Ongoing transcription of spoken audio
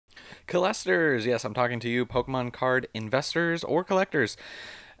Collectors, yes, I'm talking to you, Pokemon card investors or collectors.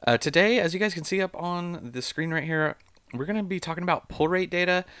 Today, as you guys can see up on the screen right here, we're going to be talking about pull rate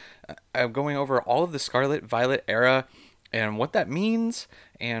data, going over all of the Scarlet Violet era and what that means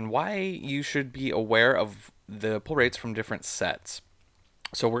and why you should be aware of the pull rates from different sets.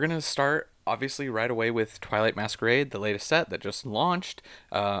 So we're going to start obviously right away with Twilight Masquerade, the latest set that just launched.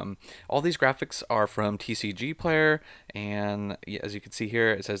 All these graphics are from TCGPlayer, and as you can see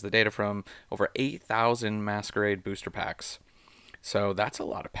here, it says the data from over 8,000 Masquerade booster packs. So that's a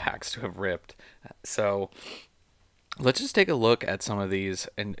lot of packs to have ripped. So let's just take a look at some of these,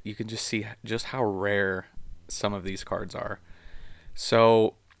 and you can just see just how rare some of these cards are.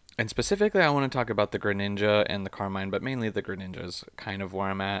 So, and specifically, I want to talk about the Greninja and the Carmine, but mainly the Greninja is kind of where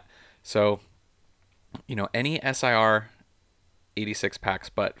I'm at. So, any SIR 86 packs,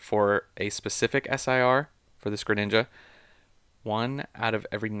 but for a specific SIR for this Greninja, 1 out of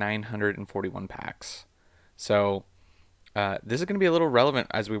every 941 packs. So, this is going to be a little relevant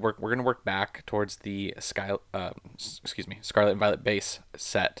as we work. We're going to work back towards the Scarlet and Violet base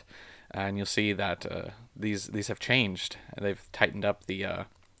set, and you'll see that these have changed. They've tightened up the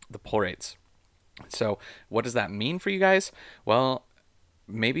pull rates. So, what does that mean for you guys? Well,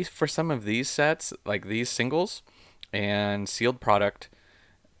 maybe for some of these sets, like these singles and sealed product,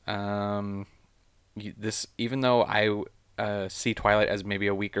 this, even though I see Twilight as maybe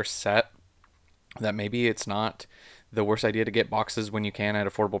a weaker set, that maybe it's not the worst idea to get boxes when you can at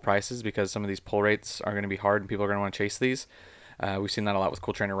affordable prices, because some of these pull rates are going to be hard and people are going to want to chase these. We've seen that a lot with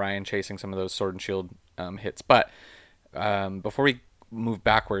Cool Trainer Ryan chasing some of those Sword and Shield hits. But before we move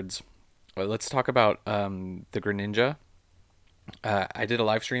backwards, let's talk about the Greninja. I did a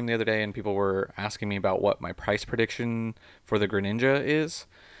live stream the other day and people were asking me about what my price prediction for the Greninja is.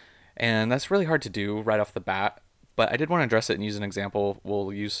 And that's really hard to do right off the bat. But I did want to address it and use an example.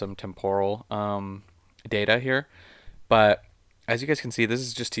 We'll use some temporal data here. But as you guys can see, this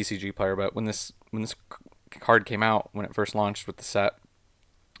is just TCGPlayer. But when this card came out, when it first launched with the set,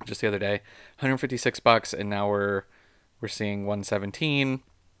 just the other day, 156 bucks, and now we're seeing 117.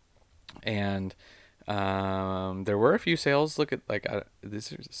 And there were a few sales. Look at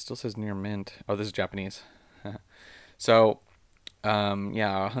this still says near mint. Oh, this is Japanese. So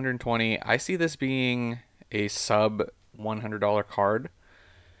yeah, 120. I see this being a sub $100 card.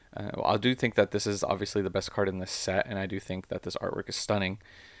 I do think that this is obviously the best card in this set, and I do think that this artwork is stunning.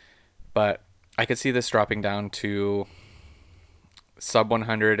 But I could see this dropping down to sub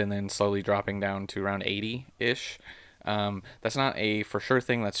 100 and then slowly dropping down to around 80-ish. That's not a for sure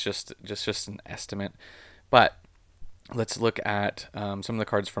thing. That's just an estimate. But let's look at some of the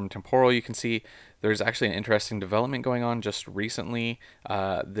cards from Temporal. You can see there's actually an interesting development going on just recently.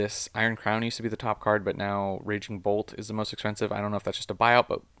 This Iron Crown used to be the top card, but now Raging Bolt is the most expensive. I don't know if that's just a buyout,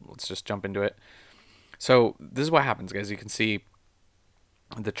 but let's just jump into it. So this is what happens, guys. You can see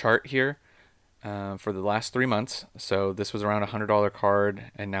the chart here for the last 3 months. So this was around a $100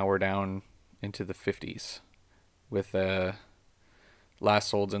 card, and now we're down into the 50s with last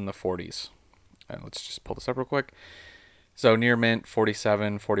sold in the 40s. Let's just pull this up real quick. So near mint,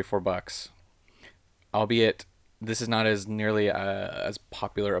 47, 44 bucks. Albeit this is not as nearly as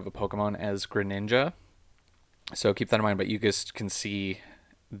popular of a Pokemon as Greninja. So keep that in mind, but you guys can see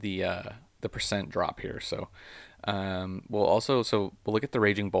the percent drop here. So we'll look at the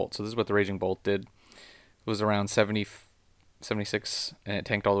Raging Bolt. So this is what the Raging Bolt did. It was around 70, 76, and it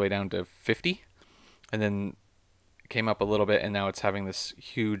tanked all the way down to 50. And then came up a little bit, and now it's having this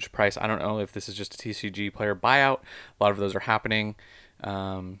huge price. I don't know if this is just a TCGPlayer buyout. A lot of those are happening.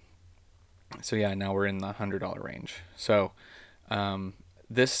 So yeah, now we're in the $100 range. So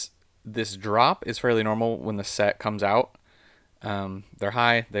this drop is fairly normal when the set comes out. They're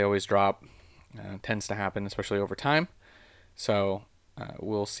high, they always drop. Tends to happen, especially over time. So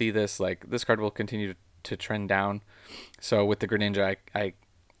we'll see this, like this card will continue to trend down. So with the Greninja, I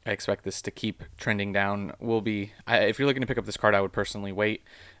expect this to keep trending down. If you're looking to pick up this card, I would personally wait.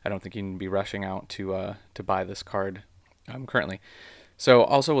 I don't think you can be rushing out to buy this card currently. So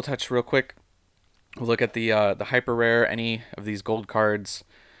also we'll touch real quick. We'll look at the hyper rare. Any of these gold cards,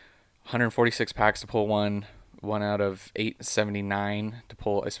 146 packs to pull one out of 879 to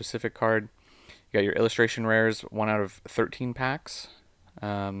pull a specific card. You got your illustration rares, 1 out of 13 packs.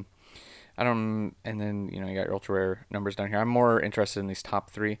 And then you got your ultra rare numbers down here. I'm more interested in these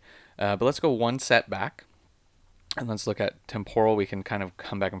top 3, but let's go one set back and let's look at Temporal. We can kind of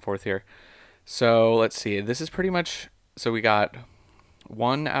come back and forth here. So let's see. This is pretty much, so we got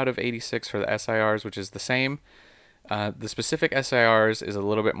 1 out of 86 for the SIRs, which is the same. The specific SIRs is a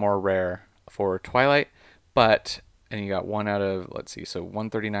little bit more rare for Twilight, but and you got 1 out of, let's see, so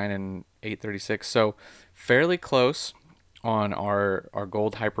 139 and 836. So fairly close on our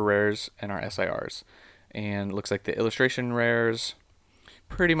gold hyper rares and our SIRs. And looks like the illustration rares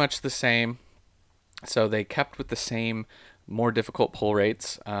pretty much the same. So they kept with the same more difficult pull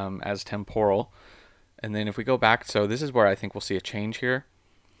rates as temporal. And then if we go back, so this is where I think we'll see a change here.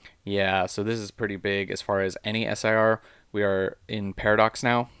 Yeah, so this is pretty big as far as any SIR. We are in Paradox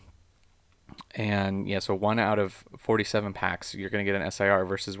now. And yeah, so 1 out of 47 packs, you're going to get an SIR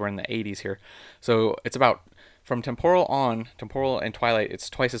versus we're in the 80s here. So it's about, from Temporal on, Temporal and Twilight, it's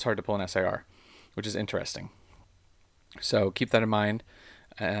twice as hard to pull an SIR, which is interesting. So keep that in mind.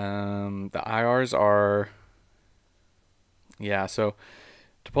 The IRs are, yeah, so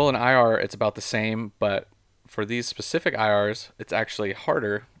to pull an IR, it's about the same, but for these specific IRs, it's actually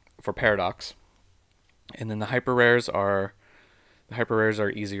harder for Paradox. And then the hyper rares are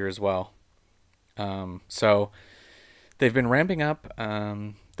easier as well. So they've been ramping up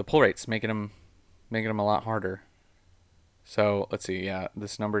the pull rates, making them a lot harder. So let's see, yeah,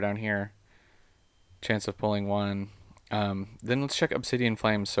 this number down here, chance of pulling 1. Then let's check Obsidian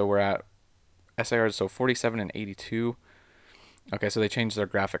Flames. So we're at SIRs, so 47 and 82. Okay, so they changed their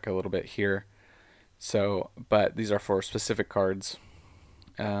graphic a little bit here. So, but these are for specific cards.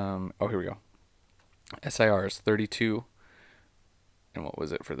 Oh, here we go. SIRs 32. And what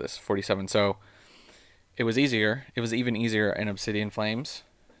was it for this? 47. So it was easier. It was even easier in Obsidian Flames.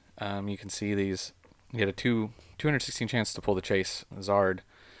 You can see these. You had a 216 chance to pull the Chase Zard.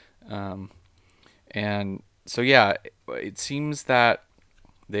 And so yeah, it seems that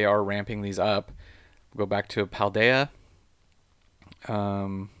they are ramping these up. We'll go back to Paldea.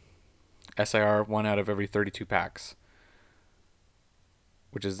 SIR 1 out of every 32 packs,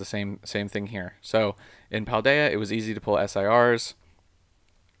 which is the same thing here. So in Paldea, it was easy to pull SIRs.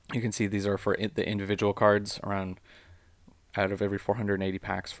 You can see these are for the individual cards, around out of every 480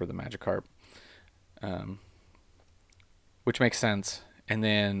 packs for the Magikarp, which makes sense. And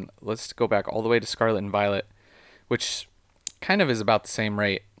then let's go back all the way to Scarlet and Violet, which kind of is about the same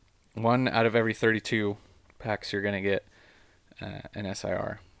rate. 1 out of every 32 packs you're going to get an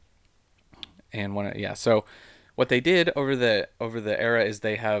SIR. And yeah, so what they did over the era is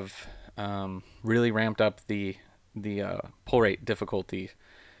they have really ramped up the pull rate difficulty,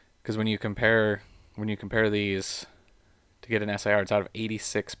 because when you compare these to get an SIR, it's out of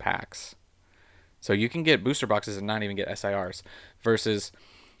 86 packs. So you can get booster boxes and not even get SIRs, versus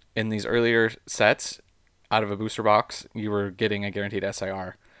in these earlier sets, out of a booster box, you were getting a guaranteed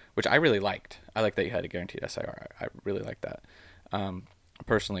SIR, which I really liked. I like that you had a guaranteed SIR. I really like that,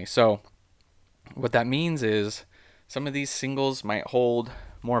 personally. So what that means is some of these singles might hold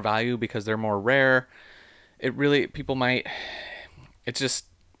more value because they're more rare. It's just,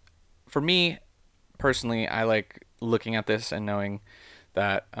 for me personally, I like looking at this and knowing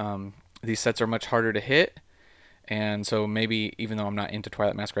that these sets are much harder to hit, and so maybe even though I'm not into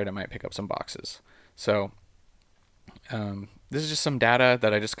Twilight Masquerade, I might pick up some boxes. So this is just some data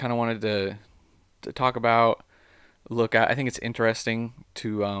that I just kind of wanted to talk about, look at. I think it's interesting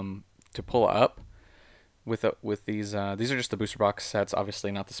to pull up with these. These are just the booster box sets,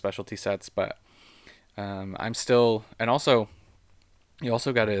 obviously not the specialty sets, but I'm still, and also you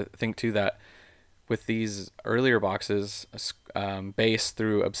also got to think too that with these earlier boxes, base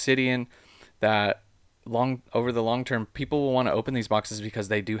through Obsidian, that over the long term, people will want to open these boxes because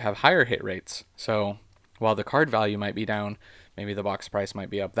they do have higher hit rates. So while the card value might be down, maybe the box price might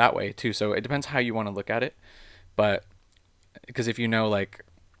be up that way too. So it depends how you want to look at it. But because if you know, like,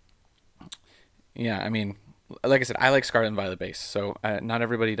 yeah, I mean, like I said, I like Scarlet and Violet base, so not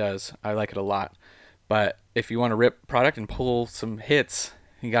everybody does. I like it a lot. But if you want to rip product and pull some hits,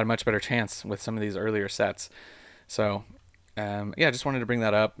 you got a much better chance with some of these earlier sets. So yeah, just wanted to bring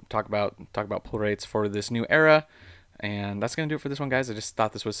that up, talk about pull rates for this new era. And that's going to do it for this one, guys. I just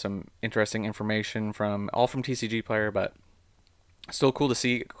thought this was some interesting information from TCGPlayer, but still cool to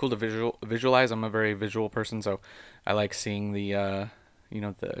see, cool to visualize. I'm a very visual person, so I like seeing the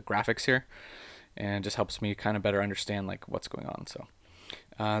the graphics here, and it just helps me kind of better understand like what's going on. So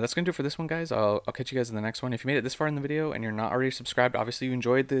that's going to do it for this one, guys. I'll catch you guys in the next one. If you made it this far in the video and you're not already subscribed, obviously you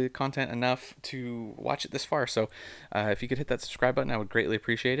enjoyed the content enough to watch it this far. So if you could hit that subscribe button, I would greatly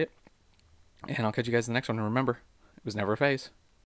appreciate it. And I'll catch you guys in the next one. And remember, it was never a phase.